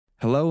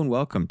Hello and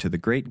welcome to The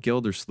Great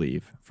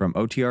Gildersleeve from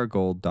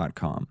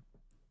OTRGold.com.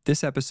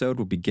 This episode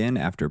will begin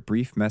after a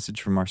brief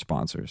message from our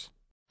sponsors.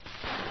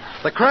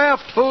 The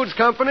Kraft Foods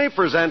Company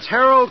presents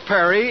Harold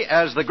Perry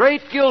as the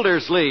Great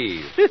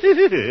Gildersleeve.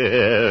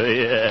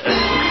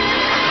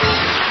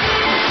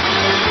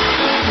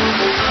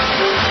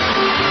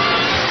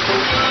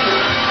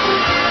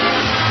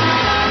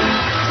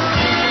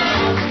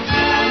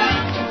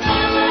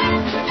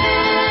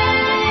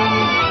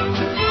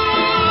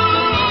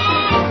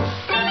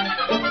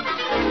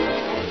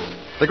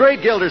 The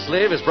Great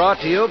Gildersleeve is brought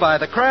to you by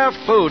the Kraft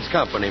Foods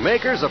Company,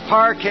 makers of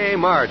Parquet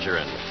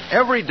margarine.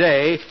 Every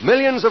day,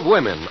 millions of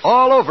women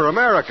all over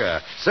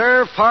America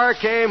serve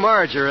Parquet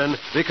margarine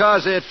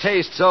because it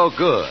tastes so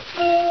good.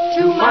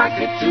 To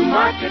market,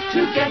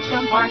 to get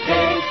some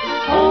Parquet.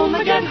 Home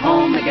again,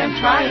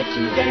 try it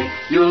today.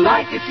 You'll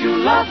like it, you'll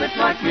love it,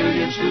 like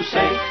millions who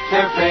say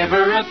their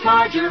favorite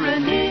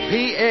margarine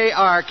is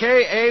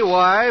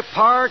Parkay,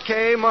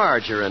 Parquet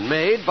margarine,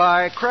 made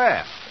by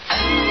Kraft.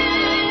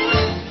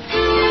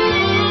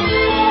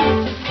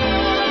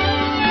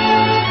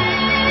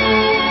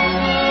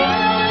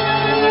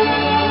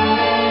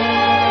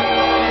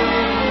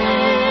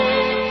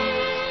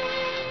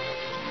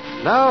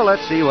 Now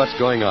let's see what's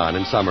going on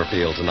in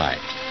Summerfield tonight.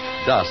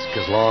 Dusk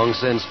has long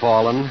since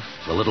fallen.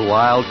 The little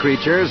wild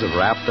creatures have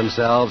wrapped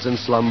themselves in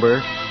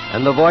slumber,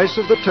 and the voice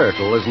of the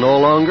turtle is no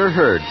longer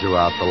heard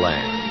throughout the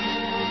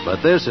land.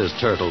 But this is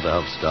turtle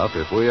dove stuff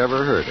if we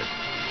ever heard it.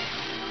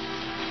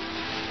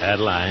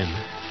 Adeline.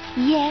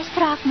 Yes,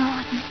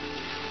 Throckmorton.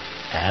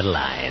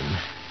 Adeline.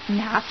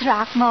 Now,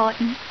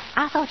 Throckmorton,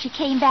 I thought you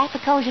came back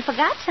because you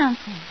forgot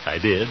something. I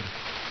did.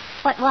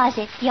 What was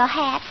it? Your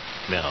hat?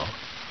 No.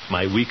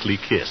 My weekly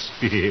kiss.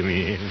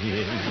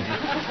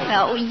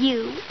 Oh,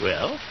 you.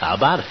 Well, how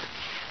about it?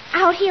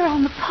 Out here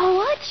on the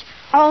porch?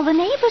 All the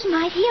neighbors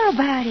might hear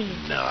about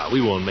it. No,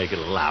 we won't make it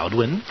a loud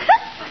one.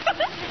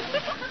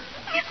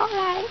 All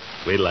right.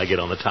 Wait till I get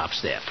on the top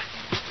step.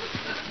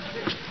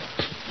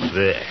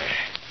 There.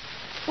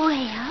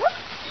 Well?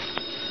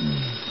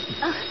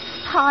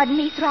 Pardon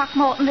me,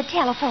 Throckmorton, the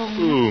telephone.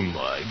 Oh,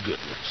 my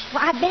goodness.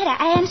 Well, I'd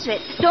better answer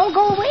it. Don't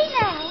go away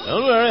now.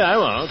 Don't worry, I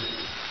won't.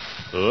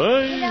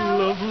 I No.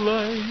 love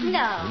life.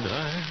 No.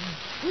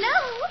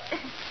 No.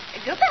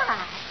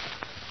 Goodbye.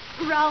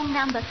 Wrong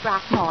number,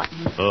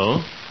 Throckmorton.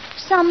 Oh?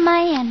 Some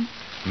man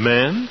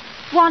Man?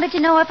 wanted to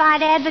know if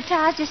I'd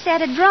advertised a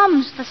set of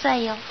drums for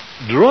sale.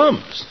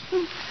 Drums?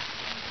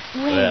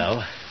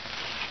 Well,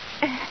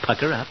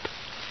 Pucker up.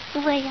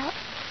 well,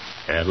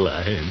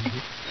 Adeline.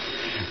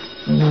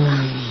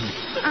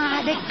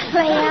 I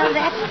declare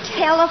that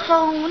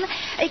telephone.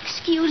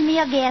 Excuse me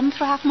again,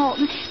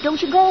 Throckmorton.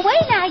 Don't you go away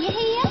now, you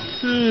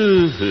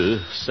hear?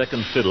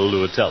 Second fiddle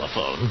to a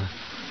telephone.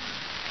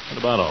 What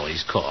about all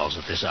these calls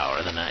at this hour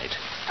of the night?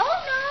 Oh,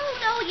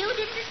 no, you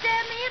didn't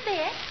disturb me a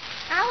bit.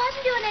 I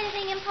wasn't doing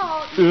anything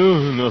important.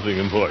 Oh, nothing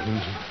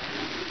important.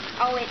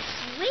 Oh, it's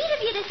sweet of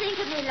you to think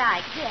of me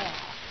like that.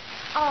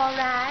 All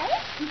right.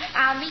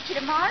 I'll meet you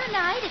tomorrow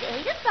night at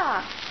 8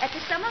 o'clock at the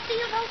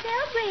Summerfield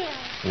Hotel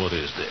Grill. What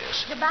is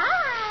this?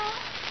 Goodbye.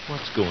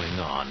 What's going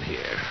on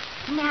here?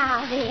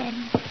 Now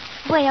then,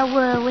 where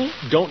were we?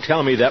 Don't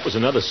tell me that was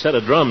another set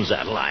of drums,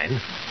 Adeline.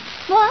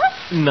 What?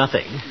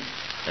 Nothing.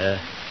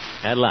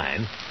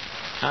 Adeline,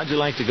 how'd you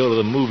like to go to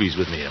the movies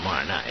with me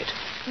tomorrow night?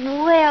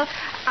 Well,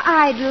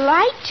 I'd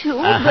like to,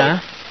 Uh-huh.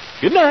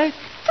 Good night.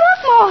 but...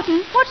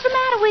 Throckmorton, what's the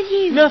matter with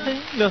you?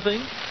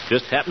 Nothing.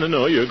 Just happen to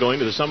know you're going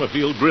to the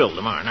Summerfield Grill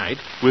tomorrow night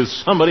with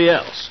somebody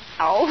else.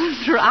 Oh,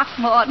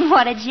 Throckmorton,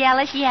 what a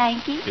jealous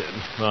Yankee.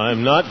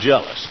 I'm not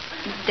jealous.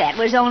 That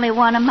was only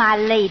one of my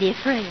lady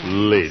friends.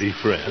 Lady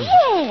friend.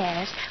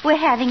 Yes, we're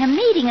having a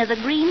meeting of the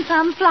Green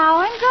Thumb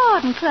Flower and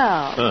Garden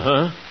Club.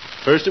 Uh-huh.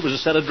 First it was a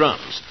set of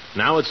drums.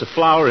 Now it's a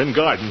flower and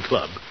garden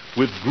club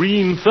with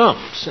green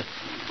thumbs.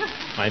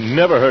 I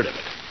never heard of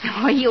it.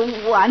 Oh, you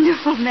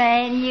wonderful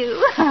man, you.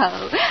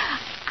 Oh,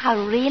 I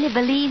really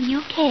believe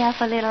you care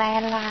for little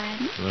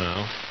Adeline.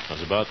 Well, I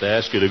was about to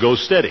ask you to go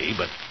steady,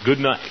 but good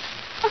night.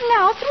 Oh,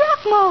 now,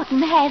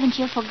 Throckmorton, haven't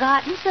you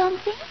forgotten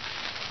something?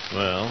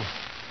 Well,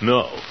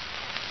 no.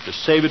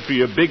 Just save it for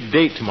your big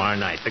date tomorrow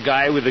night, the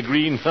guy with the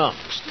green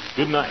thumbs.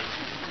 Good night.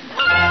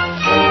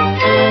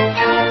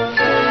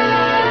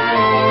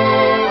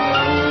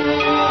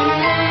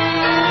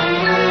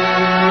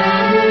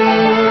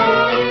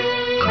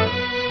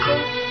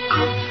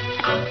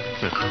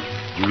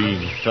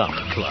 Green Thumb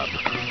Club.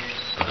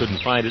 I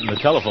couldn't find it in the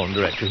telephone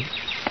directory.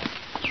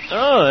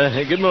 Oh,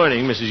 good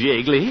morning, Mrs.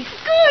 Yeagley.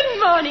 Good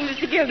morning,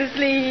 Mr.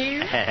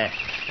 Gildersleeve.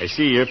 I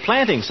see you're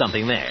planting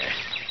something there.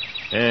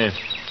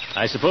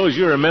 I suppose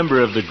you're a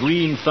member of the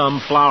Green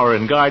Thumb Flower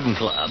and Garden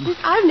Club.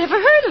 I've never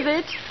heard of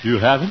it. You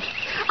haven't?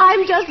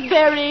 I'm just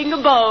burying a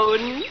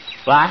bone.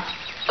 What?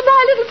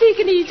 My little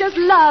Pekingese just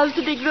loves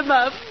to dig them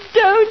up.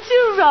 Don't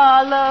you,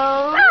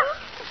 Rollo?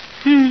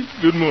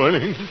 Good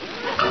morning.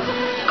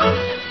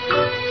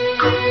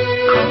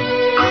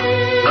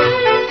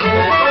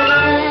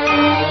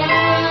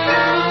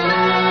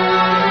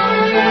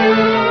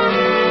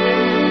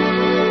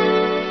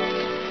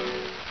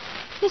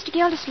 Mr.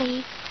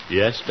 Gildersleeve,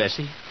 Yes,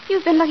 Bessie?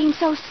 you've been looking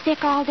so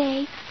sick all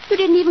day. You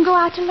didn't even go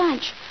out to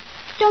lunch.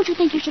 Don't you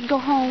think you should go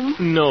home?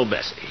 No,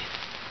 Bessie.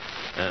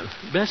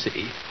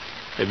 Bessie,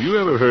 have you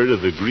ever heard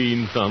of the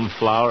Green Thumb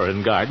Flower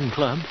and Garden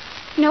Club?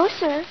 No,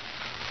 sir.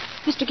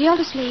 Mr.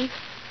 Gildersleeve,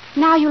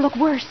 now you look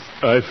worse.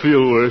 I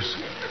feel worse.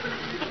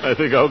 I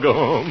think I'll go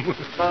home.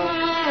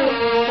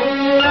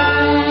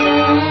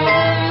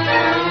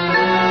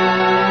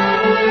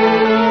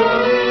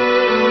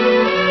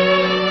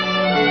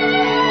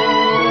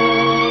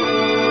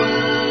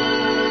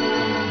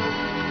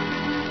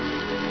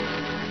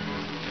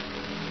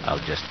 I'll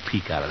just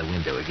peek out of the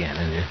window again,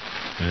 and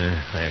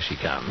there she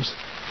comes.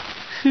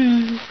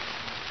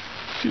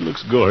 She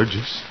looks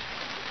gorgeous.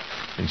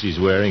 And she's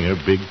wearing her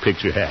big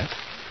picture hat.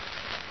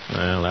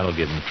 Well, that'll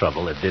get in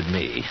trouble. It did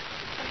me.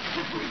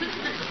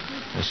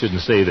 I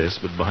shouldn't say this,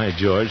 but by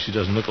George, she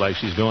doesn't look like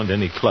she's going to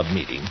any club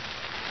meeting.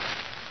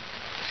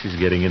 She's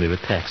getting into a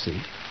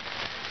taxi.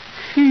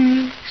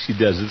 She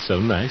does it so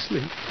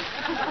nicely.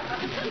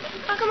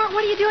 Uncle Mort,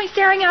 what are you doing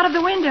staring out of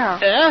the window?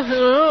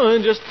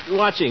 Just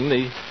watching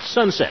the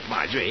sunset,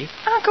 Marjorie.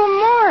 Uncle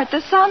Mort,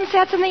 the sun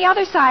sets on the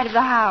other side of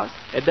the house.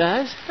 It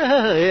does?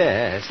 Oh,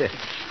 yes.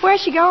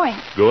 Where's she going?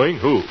 Going?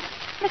 Who?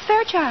 Miss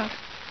Fairchild.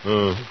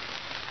 Oh.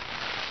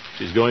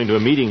 She's going to a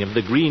meeting of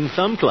the Green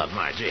Thumb Club,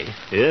 Margie.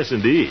 Yes,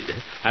 indeed.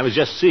 I was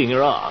just seeing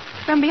her off.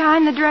 From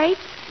behind the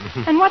drapes?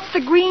 And what's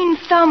the Green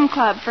Thumb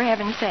Club, for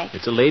heaven's sake?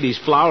 It's a ladies'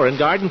 flower and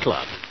garden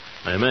club,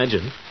 I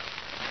imagine.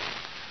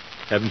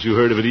 Haven't you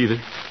heard of it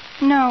either?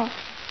 No.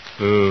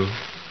 Oh.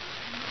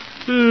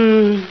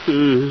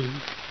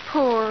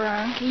 Poor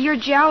Unky. You're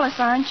jealous,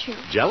 aren't you?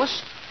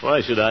 Jealous?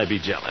 Why should I be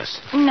jealous?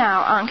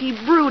 Now, Unky,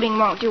 brooding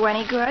won't do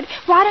any good.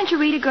 Why don't you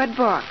read a good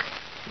book?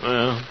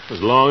 Well,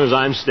 as long as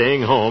I'm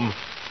staying home,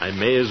 I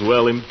may as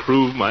well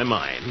improve my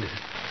mind.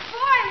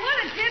 Boy,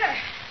 what a dinner.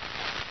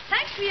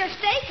 Thanks for your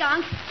steak,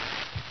 Unc.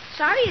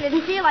 Sorry you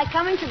didn't feel like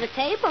coming to the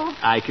table.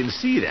 I can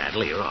see that,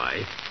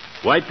 Leroy.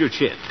 Wipe your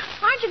chin.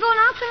 Aren't you going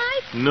out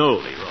tonight? No,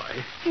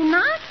 Leroy. You're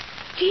not?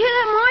 Do you hear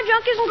that Marge?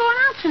 Unc isn't going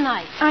out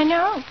tonight. I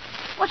know.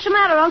 What's the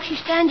matter, Unc? She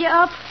stand you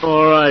up?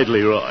 All right,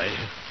 Leroy.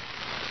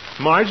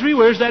 Marjorie,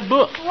 where's that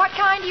book? What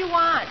kind do you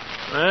want?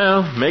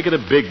 Well, make it a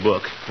big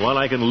book, one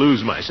I can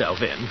lose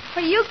myself in.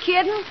 Are you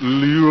kidding?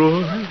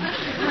 Leroy?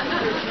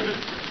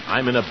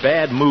 I'm in a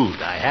bad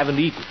mood. I haven't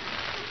eaten.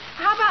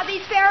 How about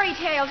these fairy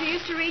tales you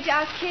used to read to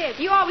us kids?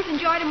 You always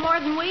enjoyed them more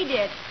than we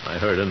did. I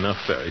heard enough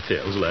fairy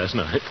tales last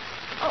night.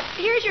 Oh,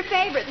 here's your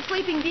favorite, The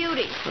Sleeping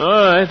Beauty. All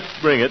right,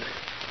 bring it.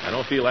 I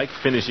don't feel like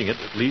finishing it.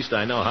 At least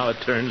I know how it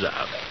turns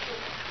out.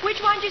 Which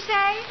one'd you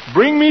say?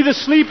 Bring me The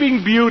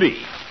Sleeping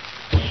Beauty.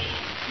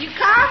 You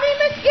call me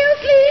Miss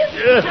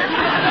Gilsleeve?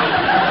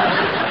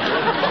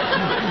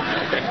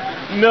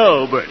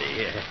 No,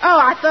 Bertie. Oh,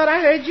 I thought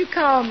I heard you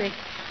call me.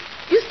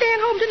 You staying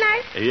home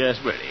tonight? Yes,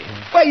 Bertie.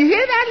 Well, you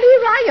hear that,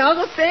 Leroy? Your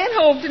uncle's staying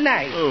home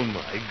tonight. Oh,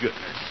 my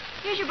goodness.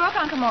 Here's your book,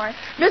 Uncle Mort.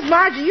 Miss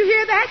Margie, you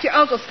hear that? Your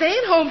uncle's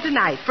staying home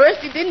tonight.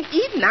 First he didn't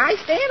eat, and now he's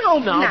staying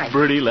home tonight. Now,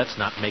 Bertie, let's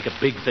not make a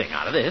big thing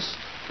out of this.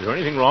 Is there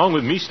anything wrong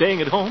with me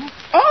staying at home?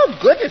 Oh,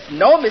 goodness,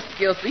 no, Mr.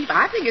 Gilsleeve.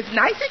 I think it's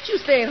nice that you're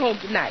staying home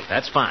tonight.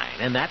 That's fine,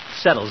 and that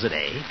settles it,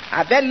 eh?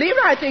 I bet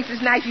Leroy thinks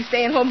it's nice you're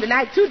staying home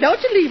tonight, too, don't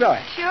you,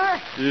 Leroy? Sure.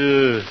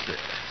 Yes.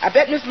 I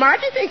bet Miss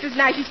Margie thinks it's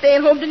nice you're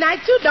staying home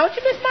tonight, too, don't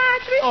you, Miss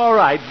Marjorie? All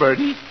right,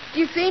 Bertie.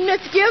 You see,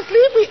 Mr.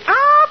 Gilsleeve, we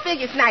all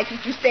think it's nice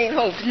that you're staying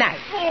home tonight.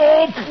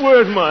 Oh,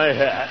 where's my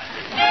hat?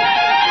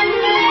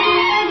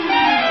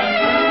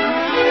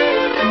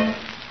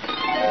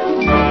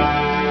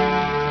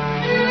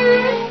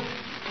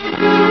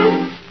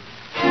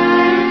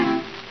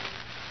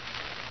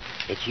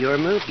 It's your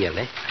move,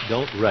 Gildy.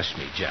 Don't rush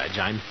me, Judge.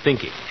 I'm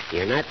thinking.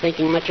 You're not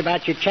thinking much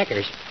about your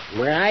checkers. From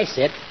where I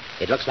sit,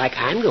 it looks like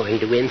I'm going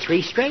to win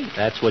 3 straight.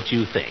 That's what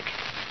you think.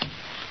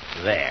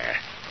 There.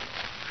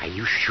 Are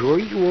you sure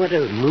you want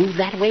to move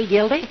that way,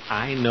 Gildy?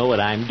 I know what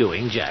I'm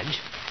doing, Judge.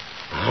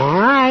 All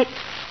right.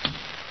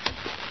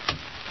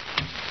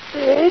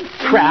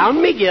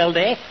 Crown me,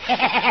 Gildy.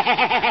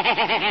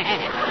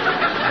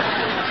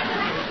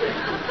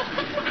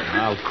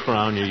 I'll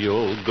crown you, you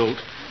old goat.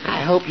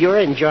 I hope you're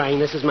enjoying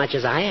this as much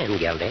as I am,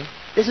 Gildy.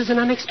 This is an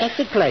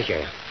unexpected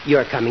pleasure.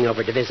 You're coming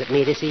over to visit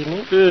me this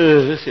evening?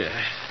 I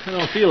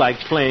don't feel like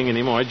playing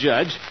anymore,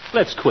 Judge.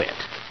 Let's quit.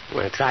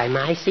 Want to try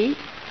my seat?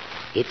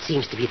 It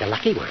seems to be the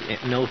lucky one.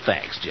 No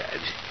thanks,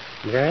 Judge.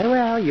 Very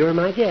well. You're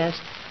my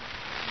guest.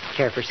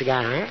 Care for a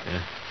cigar?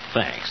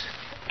 Thanks.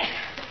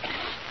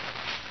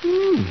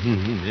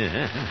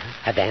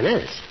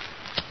 Habanas.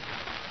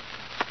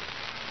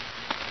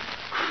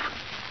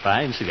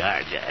 Fine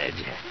cigar,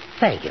 Judge.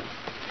 Thank you.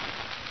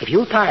 If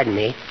you'll pardon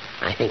me,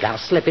 I think I'll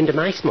slip into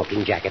my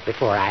smoking jacket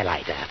before I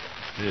light up.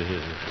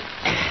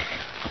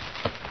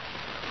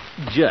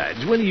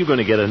 Judge, when are you going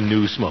to get a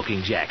new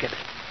smoking jacket?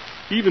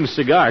 Even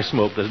cigar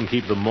smoke doesn't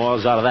keep the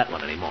moths out of that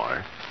one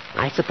anymore.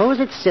 I suppose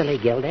it's silly,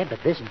 Gildy, but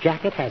this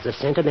jacket has a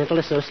sentimental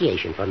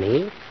association for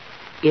me.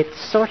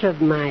 It's sort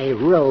of my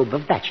robe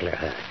of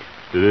bachelorhood.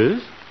 It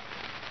is?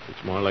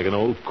 It's more like an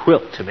old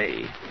quilt to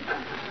me.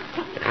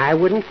 I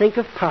wouldn't think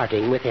of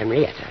parting with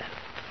Henrietta.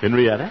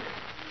 Henrietta?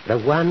 The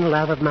one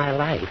love of my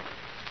life.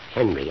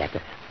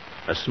 Henrietta.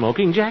 A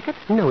smoking jacket?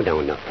 No.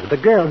 The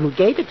girl who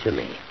gave it to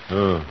me.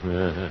 Oh,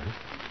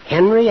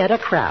 Henrietta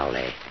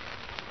Crowley.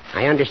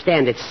 I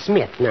understand it's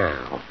Smith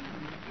now.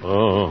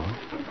 Oh.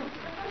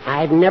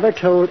 I've never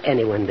told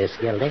anyone this,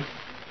 Gildy,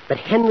 but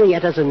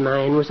Henrietta's and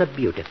mine was a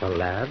beautiful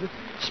love,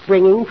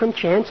 springing from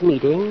chance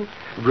meeting,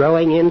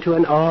 growing into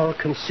an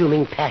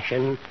all-consuming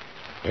passion,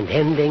 and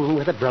ending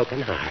with a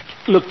broken heart.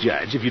 Look,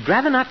 Judge, if you'd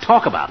rather not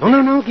talk about it.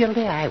 Oh, no,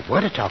 Gildy, I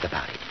want to talk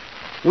about it.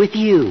 With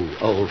you,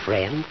 old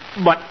friend.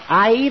 But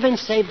I even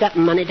saved up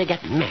money to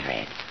get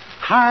married.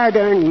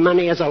 Hard-earned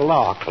money as a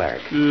law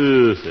clerk.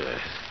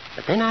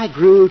 But then I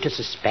grew to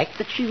suspect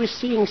that she was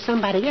seeing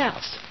somebody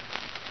else.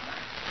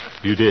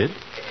 You did?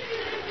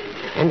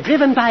 And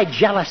driven by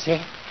jealousy,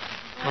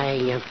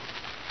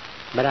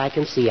 But I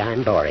can see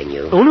I'm boring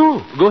you. Oh,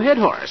 no. Go ahead,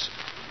 Horace.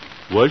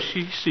 Was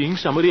she seeing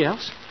somebody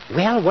else?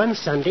 Well, one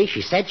Sunday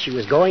she said she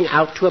was going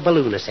out to a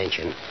balloon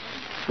ascension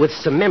with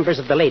some members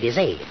of the Ladies'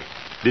 Aid.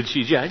 Did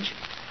she, Judge?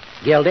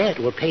 Gilda, it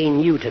will pain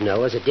you to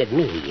know, as it did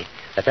me,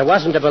 that there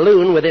wasn't a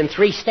balloon within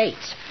 3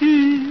 states.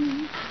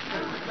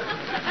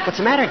 What's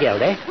the matter,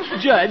 Gilda?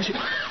 Judge,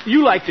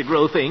 you like to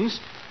grow things.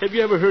 Have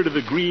you ever heard of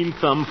the Green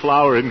Thumb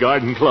Flower and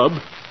Garden Club?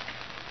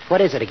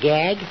 What is it, a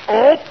gag?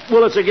 Oh,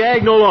 well, it's a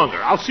gag no longer.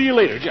 I'll see you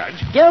later,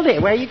 Judge. Gilda,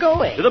 where are you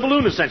going? To the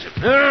balloon ascension.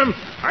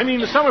 I mean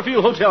the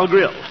Summerfield Hotel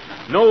Grill.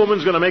 No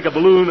woman's going to make a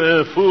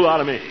balloon fool out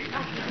of me.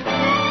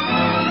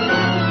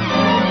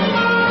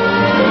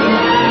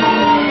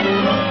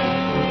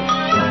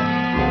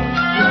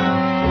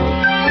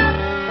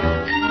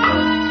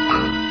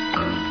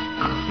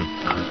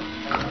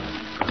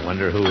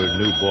 Wonder who her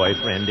new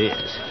boyfriend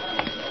is.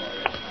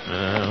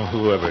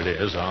 Whoever it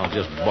is, I'll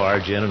just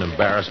barge in and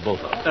embarrass both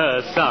of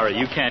them. Sorry,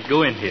 you can't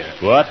go in here.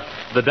 What?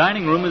 The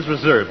dining room is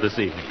reserved this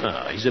evening.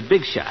 Oh, he's a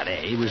big shot,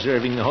 eh?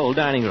 Reserving the whole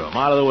dining room.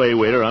 Out of the way,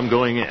 waiter. I'm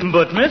going in.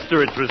 But,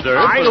 mister, it's reserved.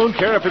 I don't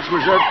care if it's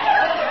reserved.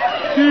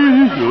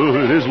 Oh,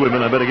 it is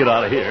women. I better get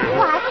out of here.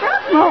 Why,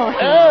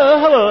 Throckmorton. Oh,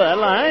 hello,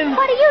 Adeline.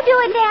 What are you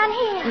doing down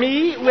here?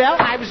 Me? Well,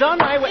 I was on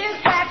my way.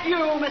 Is that you,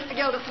 Mr.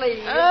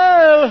 Gildersleeve?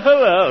 Oh,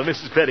 hello,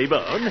 Mrs.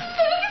 Pettibone.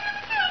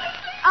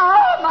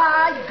 Oh,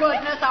 my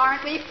goodness,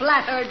 aren't we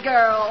flattered,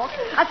 girls?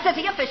 A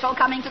city official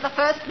coming to the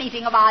first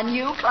meeting of our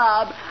new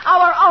club,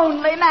 our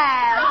only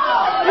man.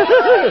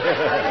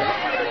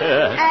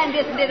 And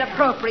isn't it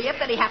appropriate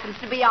that he happens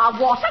to be our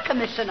water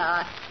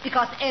commissioner?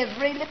 Because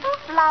every little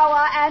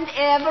flower and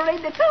every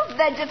little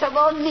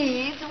vegetable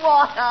needs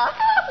water.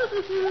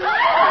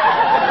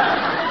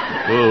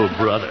 Oh,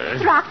 brother.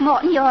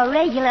 Throckmorton, you're a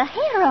regular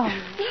hero.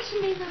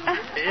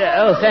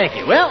 Yeah, thank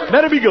you. Well,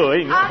 better be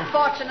going.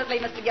 Unfortunately,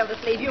 Mr.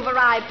 Gildersleeve, you've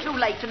arrived too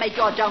late to make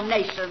your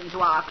donation to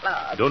our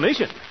club.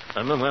 Donation?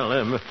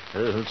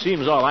 It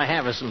seems all I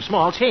have is some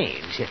small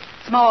change.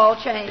 Small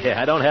change? Yeah,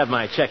 I don't have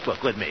my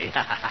checkbook with me.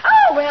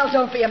 Oh, well,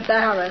 don't be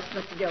embarrassed,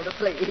 Mr.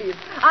 Gildersleeve.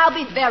 I'll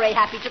be very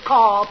happy to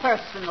call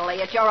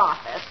personally at your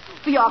office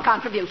for your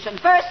contribution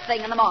first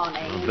thing in the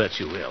morning. I'll bet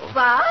you will.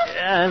 What?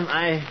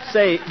 I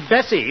say,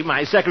 Bessie,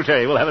 my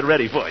secretary, will have it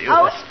ready for you.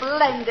 Oh,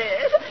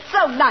 splendid.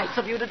 So nice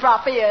of you to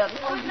drop in.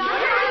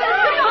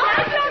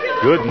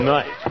 Good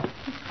night.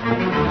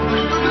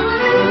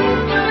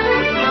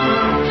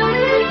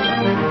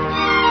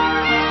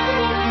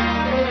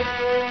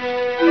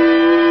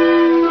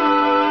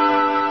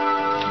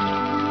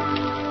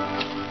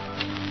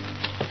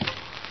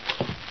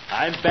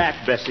 I'm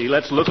back, Bessie.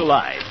 Let's look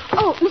alive.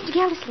 Oh, Mr.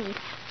 Gildersleeve.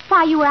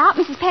 While you were out,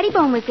 Mrs.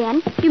 Pettibone was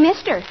in. You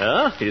missed her.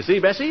 Huh? You see,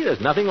 Bessie,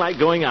 there's nothing like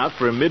going out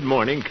for a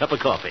mid-morning cup of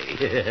coffee.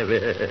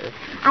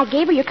 I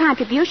gave her your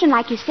contribution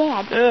like you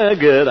said.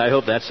 Good. I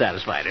hope that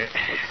satisfied her.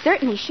 It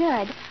certainly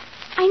should.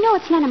 I know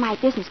it's none of my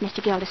business,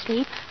 Mr.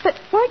 Gildersleeve, but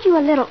weren't you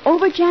a little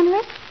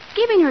over-generous,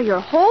 giving her your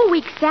whole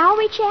week's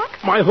salary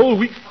check? My whole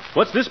week?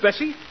 What's this,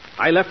 Bessie?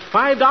 I left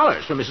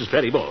 $5 for Mrs.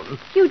 Pettibone.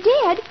 You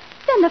did?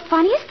 Then the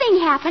funniest thing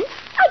happened.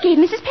 I gave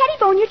Mrs.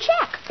 Pettibone your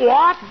check.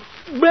 What?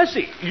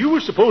 Bessie, you were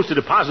supposed to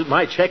deposit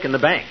my check in the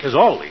bank, as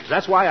always.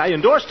 That's why I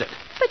endorsed it.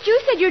 But you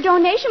said your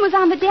donation was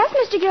on the desk,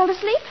 Mr.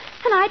 Gildersleeve,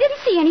 and I didn't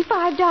see any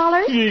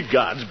 $5. Ye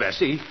gods,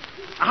 Bessie.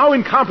 How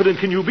incompetent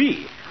can you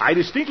be? I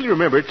distinctly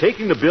remember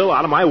taking the bill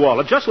out of my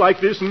wallet just like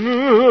this.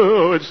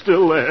 No, it's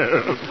still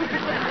there.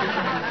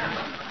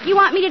 You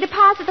want me to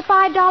deposit the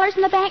 $5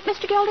 in the bank,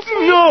 Mr.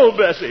 Gildersleeve? No,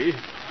 Bessie.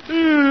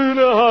 You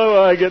know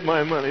how I get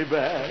my money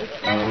back.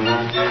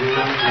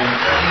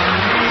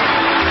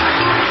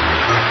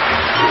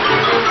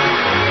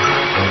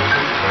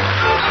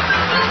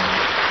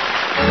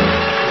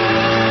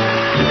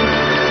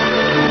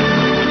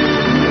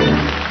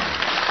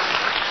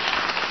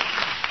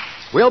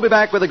 We'll be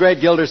back with the great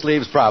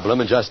Gildersleeve's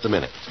problem in just a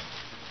minute.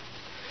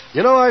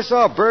 You know, I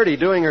saw Bertie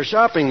doing her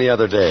shopping the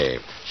other day.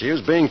 She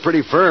was being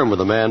pretty firm with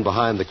the man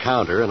behind the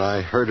counter, and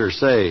I heard her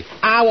say,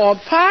 I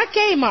want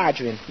parquet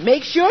margarine.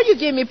 Make sure you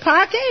give me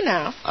parquet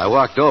now. I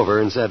walked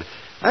over and said,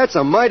 that's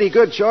a mighty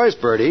good choice,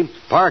 Bertie.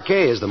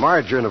 Parquet is the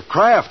margarine of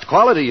Kraft.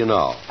 Quality, you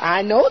know.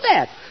 I know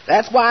that.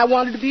 That's why I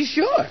wanted to be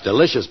sure.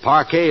 Delicious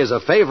parquet is a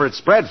favorite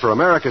spread for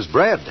America's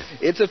bread.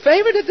 It's a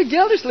favorite at the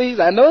Gildersleeves,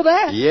 I know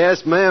that.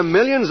 Yes, ma'am.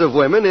 Millions of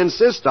women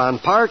insist on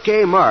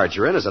parquet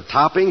margarine as a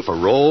topping for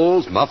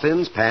rolls,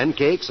 muffins,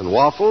 pancakes, and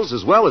waffles,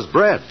 as well as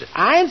bread.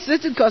 I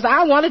insisted because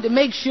I wanted to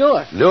make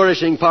sure.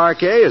 Nourishing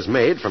parquet is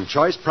made from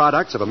choice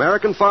products of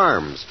American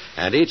farms,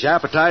 and each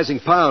appetizing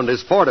pound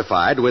is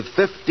fortified with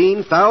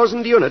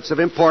 15,000 units of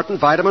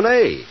important vitamin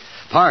A.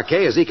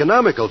 Parquet is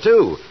economical,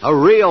 too. A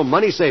real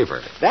money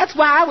saver. That's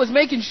why I was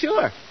making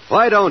sure.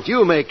 Why don't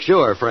you make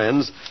sure,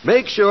 friends?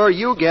 Make sure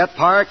you get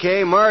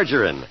parquet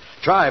margarine.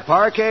 Try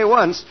parquet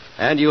once,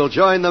 and you'll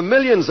join the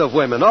millions of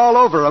women all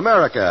over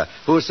America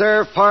who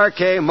serve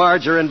parquet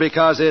margarine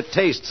because it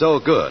tastes so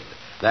good.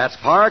 That's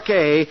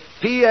parquet,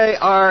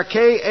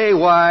 Parkay,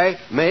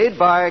 made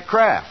by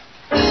Kraft.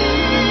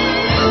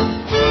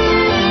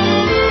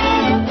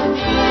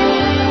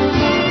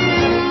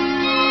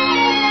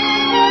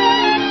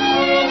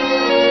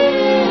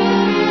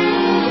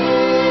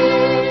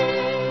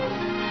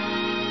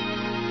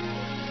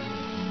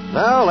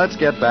 Now, let's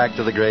get back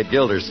to the great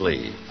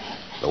Gildersleeve.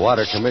 The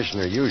water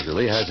commissioner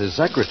usually has his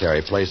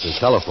secretary place his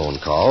telephone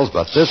calls,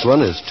 but this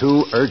one is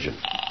too urgent.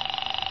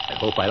 I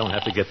hope I don't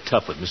have to get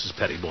tough with Mrs.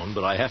 Pettibone,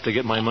 but I have to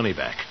get my money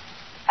back.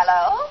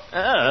 Hello?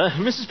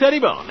 Mrs.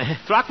 Pettibone,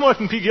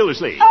 Throckmorton P.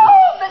 Gildersleeve.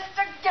 Oh,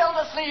 Mr.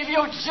 Gildersleeve,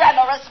 you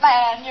generous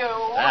man, you.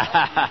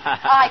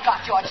 I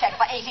got your check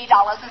for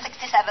 $80.67,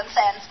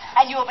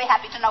 and you'll be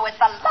happy to know it's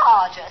the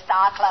largest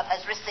our club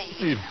has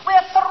received.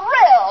 We're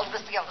thrilled,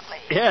 Mr.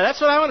 Gildersleeve. Yeah,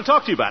 that's what I want to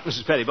talk to you about,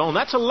 Mrs. Pettibone.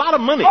 That's a lot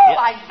of money. Oh,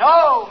 I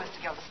know, Mr.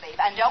 Gildersleeve.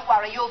 And don't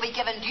worry, you'll be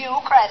given due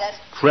credit.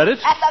 Credit?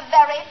 At the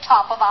very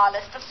top of our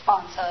list of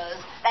sponsors.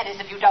 That is,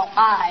 if you don't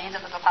mind a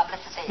little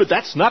publicity. But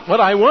that's not what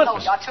I want. Oh,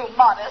 you're too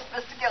modest,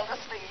 Mr.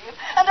 Gildersleeve.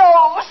 And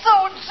oh,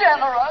 so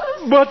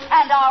generous. But...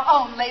 And our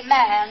only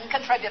man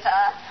contributor.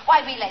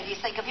 Why, we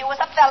ladies think of you as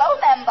a fellow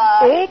member.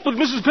 Oh, but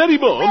Mrs.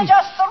 Pettibone... We're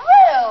just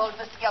thrilled,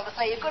 Mr.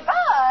 Gildersleeve.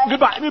 Goodbye.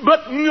 Goodbye,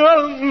 but...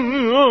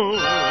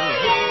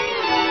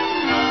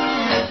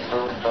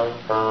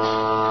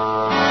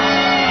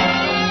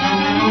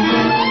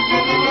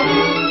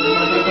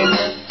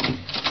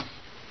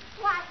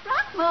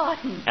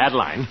 Throckmorton.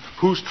 Adeline,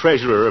 who's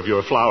treasurer of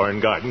your flower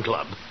and garden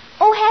club?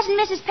 Oh, hasn't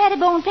Mrs.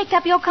 Pettibone picked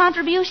up your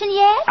contribution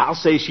yet? I'll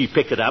say she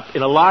picked it up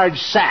in a large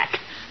sack.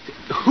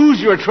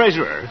 Who's your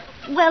treasurer?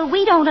 Well,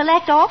 we don't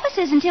elect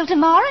officers until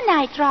tomorrow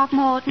night,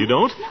 Throckmorton. You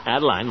don't?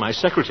 Adeline, my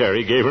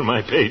secretary, gave her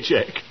my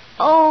paycheck.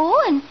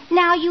 Oh, and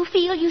now you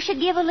feel you should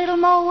give a little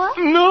more?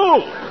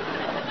 No!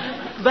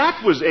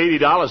 That was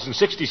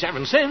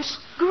 $80.67.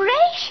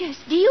 Gracious,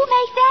 do you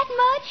make that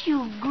much,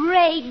 you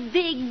great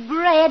big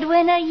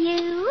breadwinner,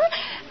 you?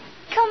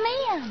 Come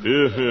in.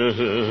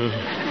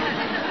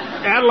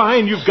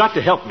 Adeline, you've got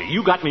to help me.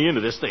 You got me into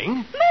this thing.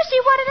 Mercy,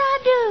 what did I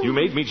do? You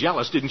made me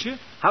jealous, didn't you?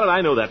 How did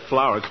I know that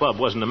flower club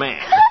wasn't a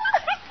man?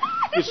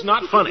 It's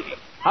not funny.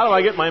 How do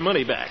I get my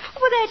money back?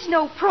 Well, that's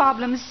no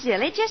problem,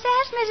 silly. Just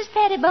ask Mrs.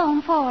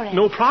 Pettibone for it.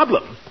 No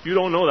problem. You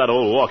don't know that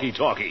old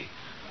walkie-talkie.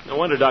 No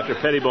wonder Dr.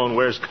 Pettibone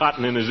wears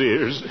cotton in his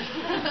ears.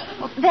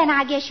 Well, then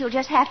I guess you'll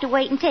just have to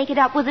wait and take it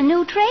up with the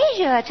new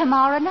treasurer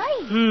tomorrow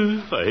night.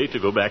 I hate to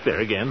go back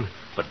there again,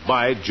 but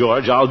by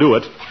George, I'll do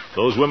it.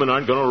 Those women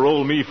aren't going to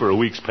roll me for a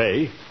week's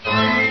pay.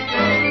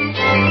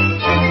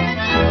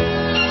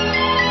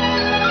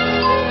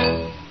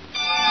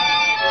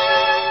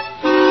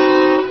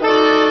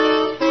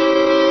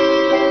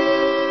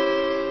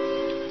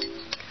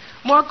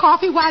 More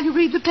coffee while you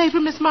read the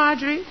paper, Miss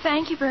Marjorie?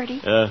 Thank you,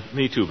 Bertie.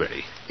 Me too,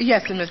 Bertie.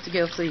 Yes, sir, Mr.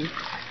 Gildersleeve.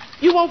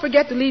 You won't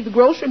forget to leave the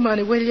grocery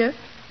money, will you?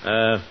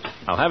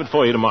 I'll have it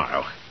for you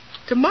tomorrow.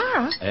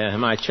 Tomorrow?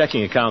 My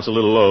checking account's a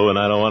little low, and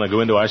I don't want to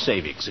go into our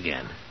savings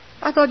again.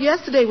 I thought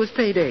yesterday was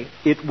payday.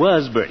 It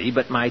was, Bertie,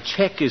 but my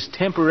check is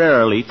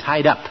temporarily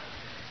tied up.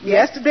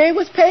 Yesterday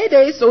was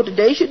payday, so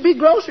today should be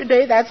grocery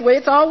day. That's the way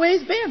it's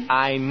always been.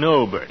 I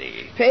know,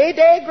 Bertie.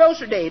 Payday,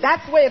 grocery day.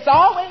 That's the way it's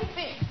always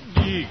been.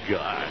 Ye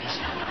gods.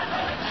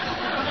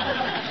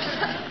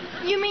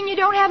 You mean you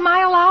don't have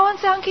my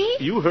allowance, Unky?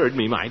 You heard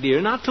me, my dear.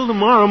 Not till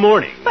tomorrow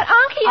morning. But,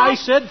 Unky, I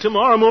said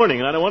tomorrow morning,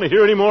 and I don't want to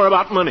hear any more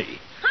about money.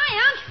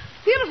 Hi, Unc.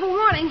 Beautiful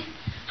morning.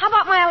 How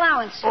about my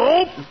allowance?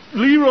 Oh,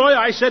 Leroy,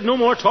 I said no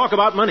more talk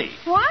about money.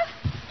 What?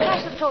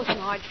 Pass the toast,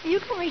 Marge. You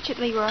can reach it,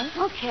 Leroy.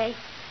 Okay.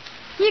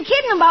 You're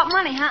kidding about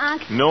money, huh,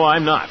 Unc? No,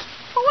 I'm not.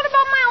 Well, what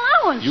about my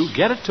allowance? You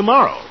get it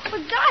tomorrow.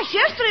 But, gosh,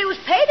 yesterday was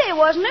payday,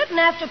 wasn't it? And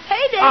after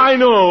payday... I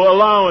know,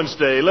 allowance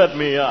day. Let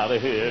me out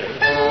of here.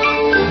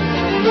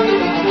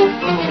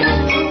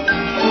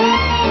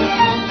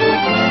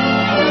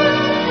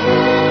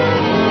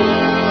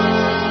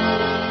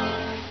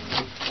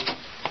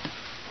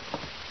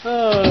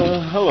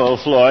 Hello,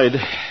 Floyd.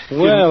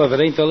 Well, if it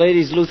ain't the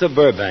ladies, Luther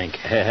Burbank.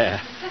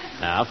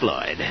 Now,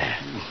 Floyd.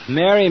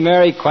 Mary,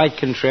 Mary, quite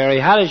contrary.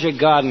 How does your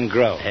garden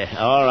grow?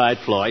 All right,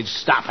 Floyd,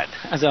 stop it.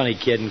 I was only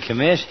kidding,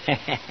 Commish.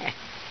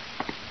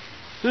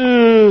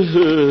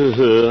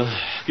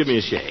 Give me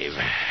a shave.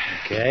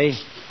 Okay.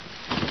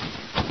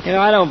 You know,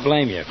 I don't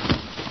blame you.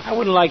 I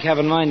wouldn't like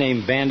having my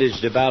name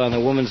bandaged about on the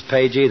woman's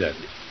page either.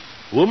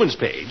 Woman's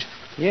page?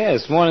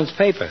 Yes, morning's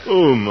paper.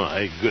 Oh,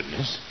 my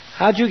goodness.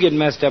 How'd you get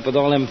messed up with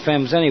all them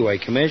femmes anyway,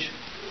 Commish?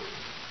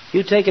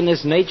 You taking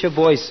this nature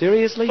boy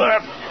seriously?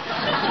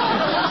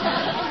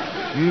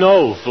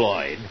 No,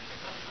 Floyd.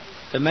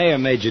 The mayor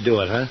made you do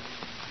it, huh?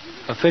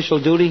 Official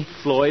duty?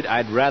 Floyd,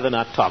 I'd rather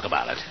not talk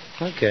about it.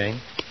 Okay.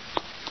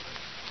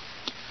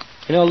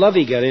 You know,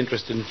 Lovey got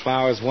interested in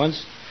flowers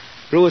once.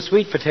 Grew a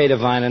sweet potato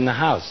vine in the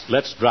house.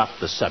 Let's drop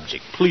the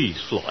subject, please,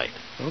 Floyd.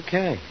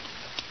 Okay.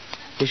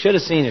 You should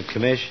have seen it,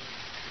 Commish.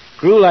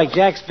 Grew like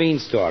Jack's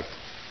beanstalk.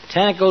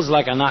 Tentacles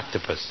like an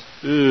octopus.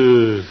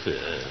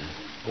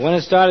 When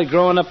it started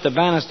growing up the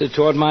banister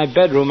toward my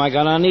bedroom, I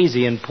got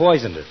uneasy and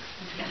poisoned it.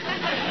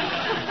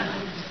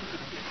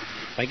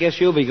 I guess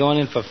you'll be going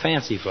in for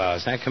fancy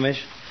flowers, huh,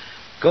 Commish?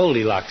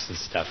 Goldilocks and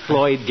stuff.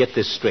 Floyd, get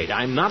this straight.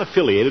 I'm not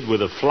affiliated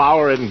with a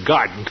flower and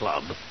garden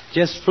club.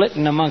 Just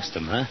flitting amongst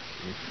them, huh?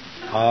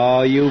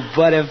 Oh, you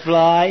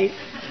butterfly.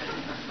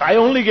 I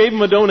only gave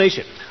him a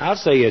donation. I'll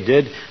say you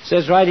did.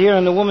 Says right here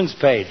on the woman's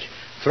page.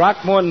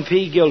 Throckmorton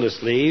P.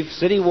 Gildersleeve,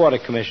 City Water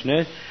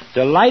Commissioner,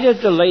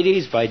 delighted the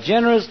ladies by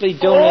generously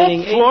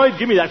donating... Oh, Floyd,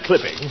 give me that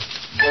clipping.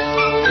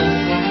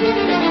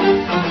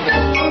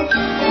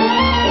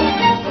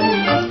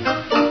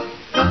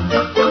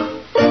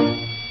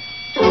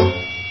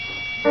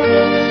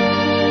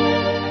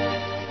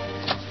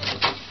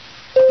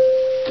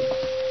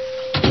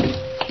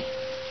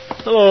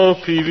 Hello,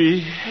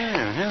 Peavy.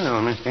 Oh,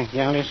 hello, Mr.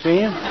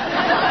 Gildersleeve.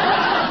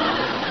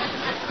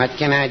 What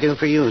can I do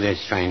for you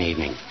this fine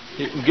evening?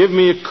 Give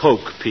me a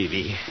Coke,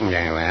 Peavy.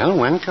 Very well,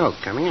 one Coke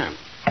coming up.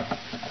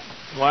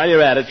 While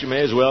you're at it, you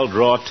may as well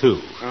draw two.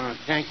 Oh,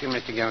 thank you,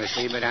 Mr.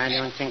 Gildersleeve, but I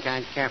don't think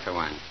I'd care for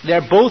one.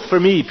 They're both for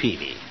me,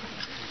 Peavy.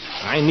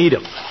 I need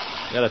them.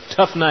 Got a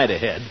tough night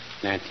ahead.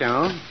 That's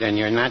so? Then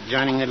you're not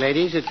joining the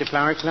ladies at the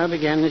Flower Club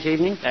again this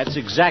evening? That's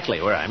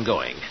exactly where I'm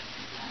going.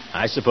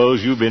 I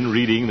suppose you've been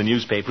reading the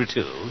newspaper,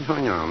 too. Oh,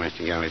 no,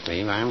 Mr.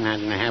 Gildersleeve. I'm not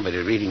in the habit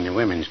of reading the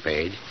women's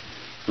page.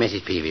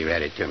 Mrs. Peavy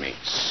read it to me.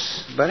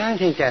 But I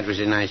think that was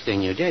a nice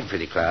thing you did for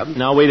the club.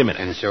 Now, wait a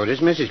minute. And so does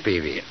Mrs.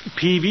 Peavy.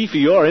 Peavy, for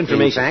your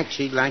information... In fact,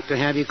 she'd like to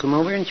have you come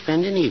over and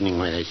spend an evening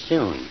with us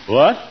soon.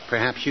 What?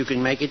 Perhaps you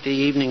can make it the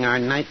evening our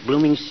night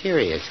blooming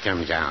Sirius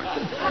comes out.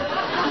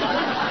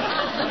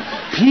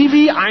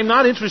 Peavy, I'm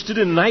not interested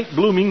in night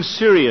blooming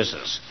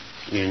Siriuses.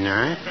 You're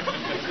not?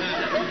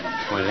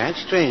 Well,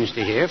 that's strange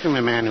to hear from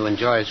a man who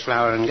enjoys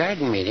flower and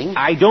garden meetings.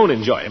 I don't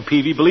enjoy them,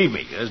 Peavy, believe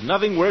me. There's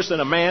nothing worse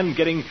than a man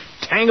getting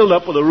tangled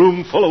up with a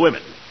room full of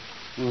women.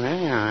 Well,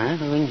 I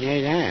wouldn't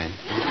say that.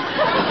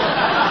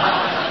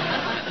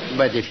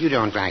 But if you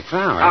don't like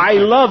flowers... I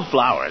love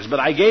flowers,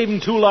 but I gave him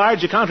too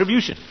large a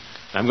contribution.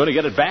 I'm going to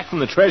get it back from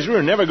the treasurer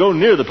and never go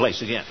near the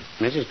place again.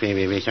 Mrs.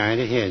 Peavy will be sorry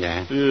to hear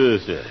that.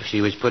 Yes, sir.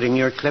 She was putting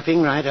your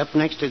clipping right up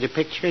next to the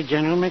picture of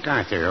General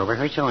MacArthur over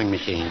her sewing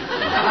machine.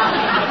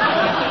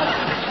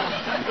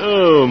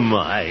 Oh,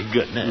 my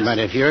goodness. But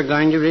if you're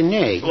going to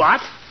renege...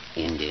 What?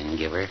 Indian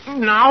giver.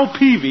 Now,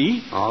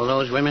 Peavy. All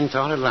those women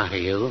thought a lot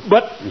of you.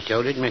 But... And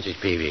so did Mrs.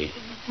 Peavy.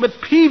 But,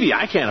 Peavy,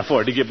 I can't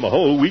afford to give him a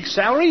whole week's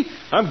salary.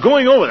 I'm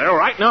going over there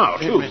right now,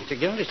 too. Mr.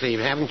 Gildersleeve,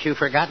 haven't you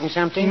forgotten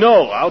something?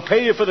 No, I'll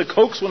pay you for the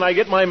Cokes when I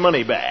get my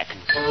money back.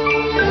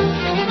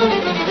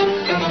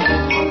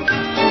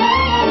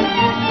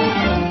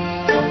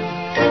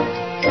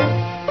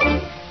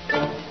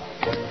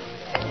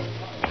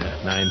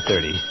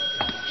 9:30.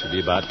 Should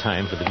be about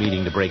time for the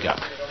meeting to break up.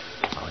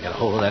 I'll get a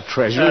hold of that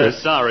treasurer.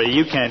 Sorry,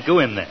 you can't go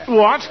in there.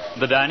 What?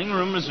 The dining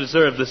room is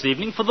reserved this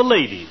evening for the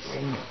ladies.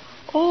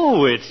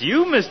 Oh, it's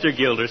you, Mr.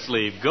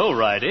 Gildersleeve. Go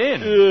right in.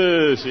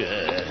 Yes,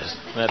 yes.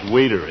 That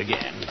waiter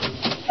again.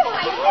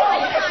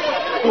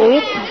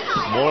 Oh,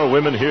 more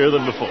women here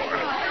than before.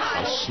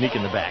 I'll sneak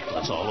in the back till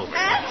it's all over.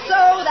 And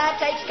so that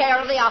takes care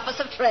of the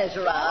office of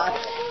treasurer.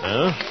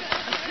 Huh?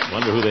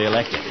 Wonder who they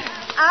elected.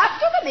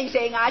 After the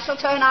meeting, I shall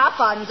turn our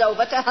funds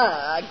over to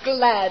her,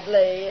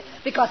 gladly,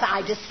 because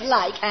I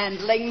dislike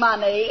handling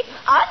money,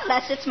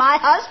 unless it's my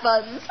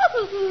husband's.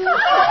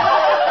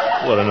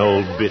 What an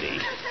old biddy.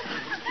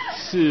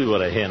 See,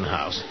 what a hen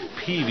house.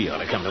 Peavy ought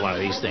to come to one of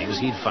these things.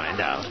 He'd find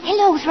out.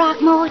 Hello,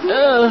 Throckmorton.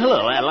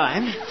 Hello,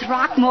 Adeline.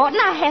 Throckmorton,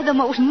 I have the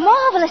most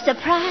marvelous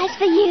surprise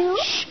for you.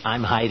 Shh,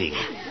 I'm hiding.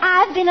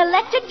 I've been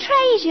elected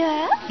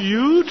treasurer.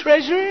 You,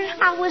 treasurer?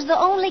 I was the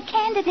only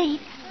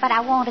candidate, but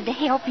I wanted to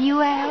help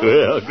you out.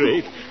 Well,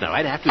 great. Now,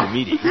 right after the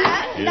meeting.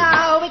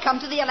 Now we come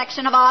to the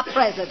election of our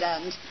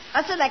president.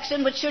 A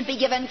selection which should be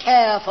given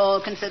careful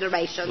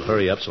consideration. Well,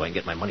 hurry up so I can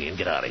get my money and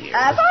get out of here.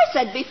 As I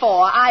said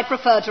before, I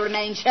prefer to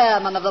remain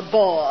chairman of the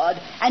board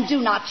and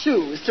do not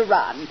choose to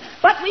run.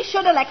 But we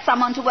should elect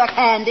someone to work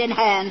hand in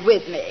hand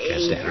with me.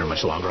 Can't stand here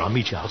much longer. I'll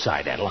meet you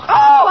outside, Adeline.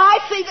 Oh, I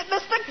see that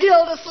Mr.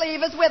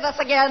 Gildersleeve is with us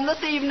again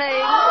this evening.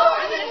 Oh,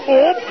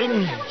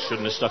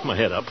 shouldn't have stuck my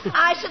head up.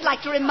 I should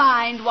like to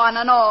remind one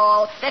and all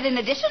all that in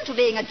addition to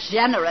being a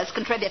generous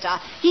contributor,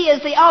 he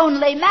is the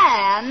only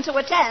man to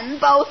attend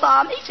both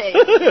our meetings.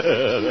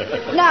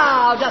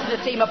 Now, doesn't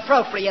it seem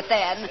appropriate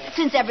then,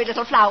 since every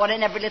little flower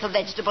and every little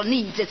vegetable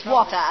needs its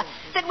water,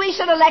 that we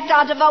should elect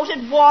our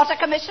devoted water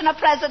commissioner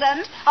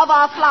president of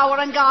our flower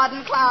and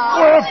garden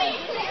club?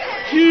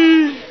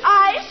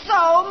 I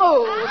so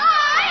move.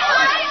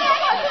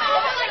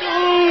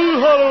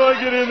 How do I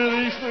get into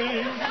these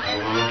things?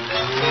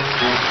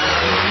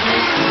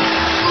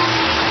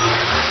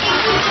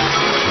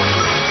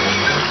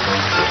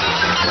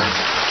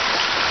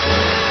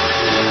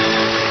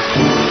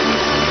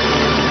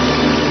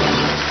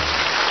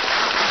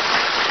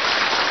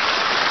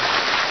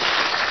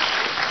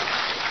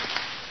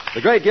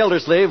 The great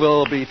Gildersleeve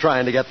will be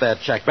trying to get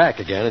that check back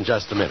again in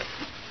just a minute.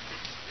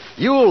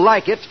 You'll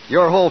like it.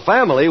 Your whole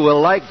family will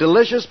like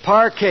delicious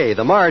Parquet,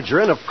 the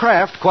margarine of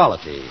Kraft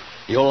quality.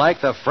 You'll like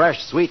the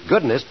fresh, sweet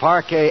goodness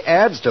Parquet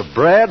adds to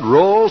bread,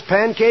 rolls,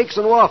 pancakes,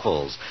 and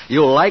waffles.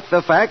 You'll like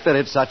the fact that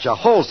it's such a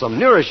wholesome,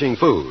 nourishing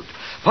food.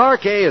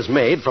 Parquet is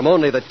made from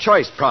only the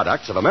choice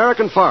products of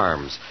American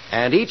farms,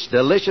 and each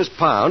delicious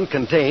pound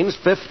contains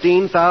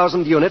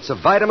 15,000 units of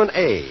vitamin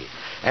A.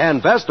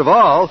 And best of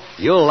all,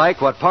 you'll like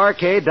what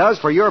Parquet does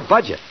for your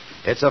budget.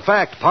 It's a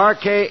fact,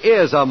 Parquet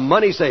is a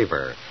money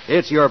saver.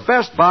 It's your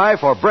best buy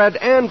for bread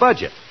and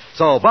budget.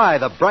 So buy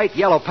the bright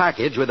yellow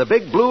package with the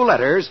big blue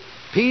letters,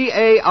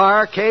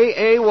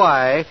 Parkay,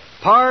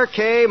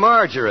 Parquet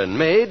margarine,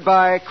 made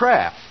by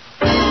Kraft.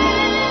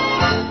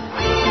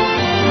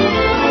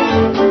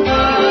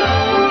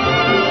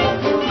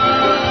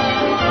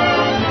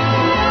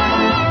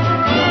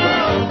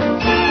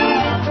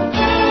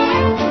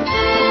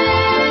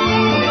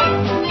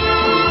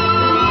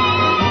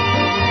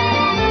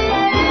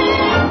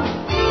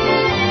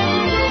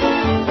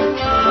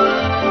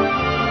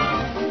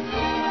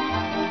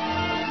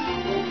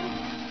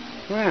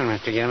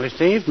 Mr.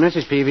 Gildersleeve,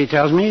 Mrs. Peavy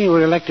tells me you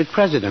were elected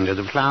president of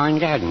the Flower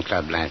and Garden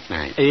Club last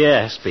night.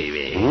 Yes,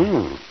 Peavy.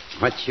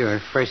 What's your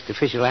first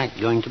official act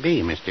going to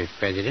be, Mr.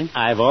 President?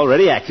 I've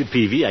already acted,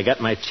 Peavy. I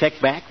got my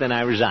check back, then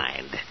I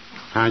resigned.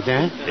 How's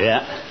that?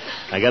 Yeah.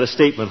 I got a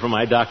statement from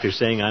my doctor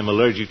saying I'm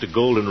allergic to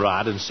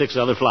goldenrod and 6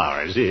 other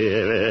flowers.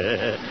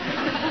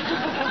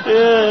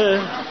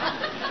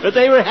 But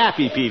they were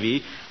happy,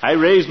 Peavy. I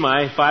raised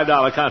my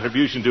 $5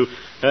 contribution to,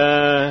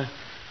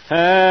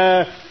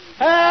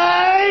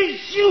 Hey,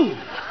 shoot!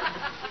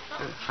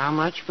 How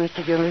much,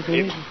 Mr.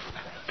 Gildersleeve?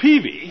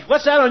 Peavy,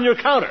 what's that on your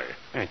counter?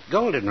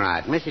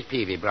 Goldenrod. Mrs.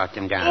 Peavy brought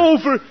them down. Oh,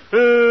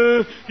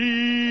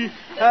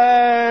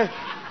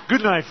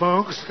 good night,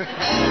 folks.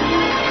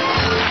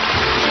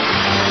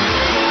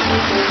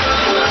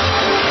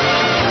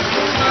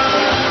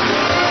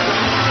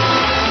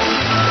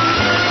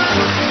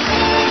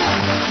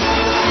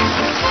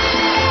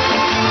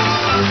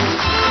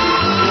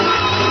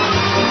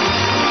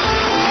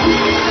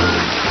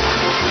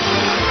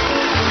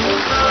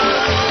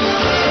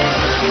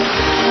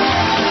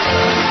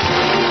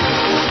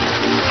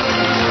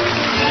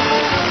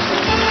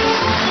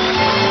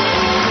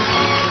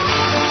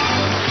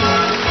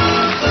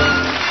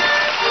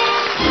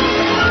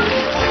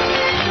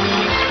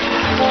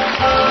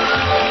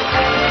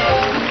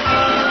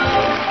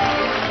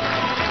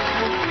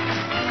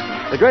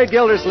 The Great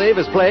Gildersleeve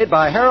is played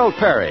by Harold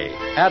Perry,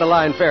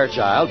 Adeline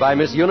Fairchild by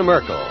Miss Una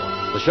Merkel.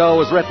 The show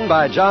was written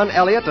by John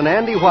Elliott and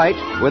Andy White,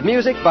 with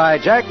music by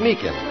Jack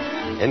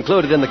Meakin.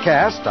 Included in the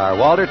cast are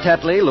Walter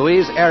Tetley,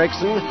 Louise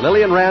Erickson,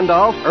 Lillian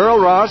Randolph, Earl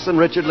Ross, and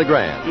Richard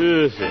LeGrand.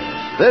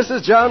 This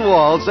is John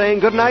Wald saying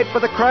goodnight for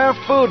the Kraft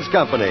Foods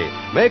Company,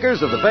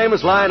 makers of the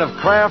famous line of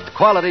Kraft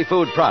quality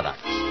food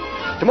products.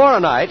 Tomorrow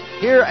night,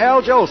 hear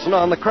Al Jolson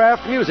on the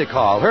Kraft Music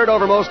Hall, heard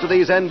over most of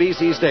these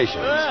NBC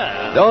stations.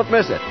 Don't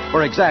miss it.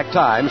 For exact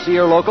time, see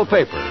your local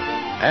paper.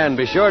 And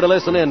be sure to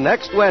listen in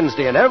next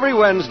Wednesday and every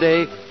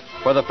Wednesday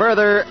for the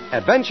further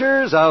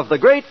adventures of the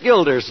Great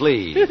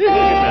Gildersleeve.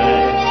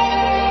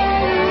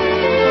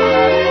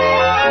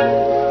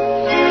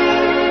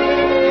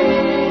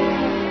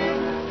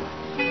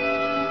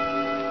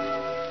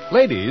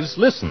 Ladies,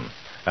 listen.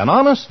 An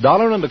honest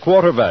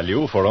 $1.25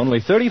 value for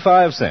only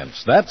 35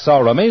 cents. That's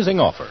our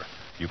amazing offer.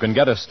 You can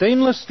get a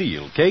stainless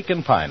steel cake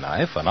and pie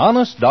knife, an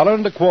honest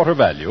 $1.25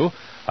 value,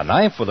 a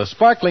knife with a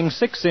sparkling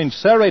 6-inch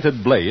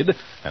serrated blade,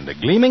 and a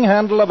gleaming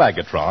handle of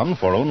agatron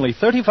for only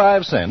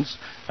 35 cents,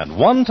 and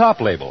one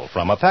top label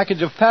from a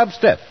package of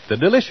Pabst-ett, the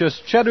delicious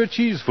cheddar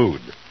cheese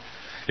food.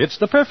 It's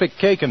the perfect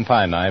cake and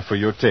pie knife for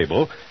your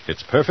table.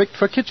 It's perfect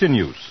for kitchen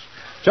use.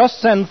 Just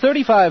send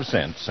 35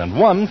 cents and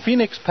one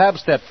Phoenix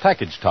Pabst-ett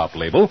package top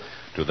label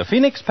to the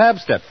Phoenix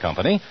Pabst-ett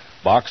Company,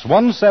 Box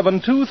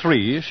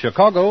 1723,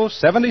 Chicago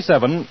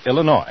 77,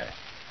 Illinois.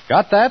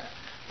 Got that?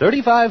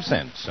 35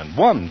 cents and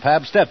one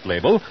Pabst-ett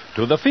label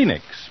to the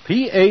Phoenix,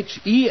 Phenix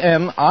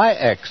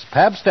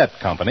Pabst-ett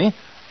Company,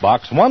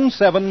 Box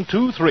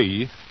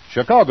 1723,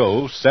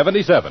 Chicago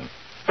 77.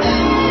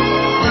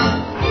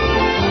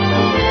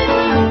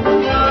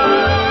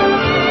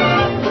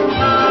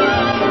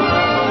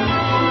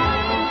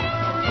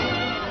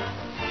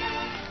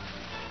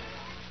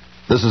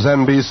 This is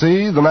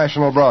NBC, the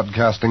National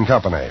Broadcasting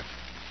Company.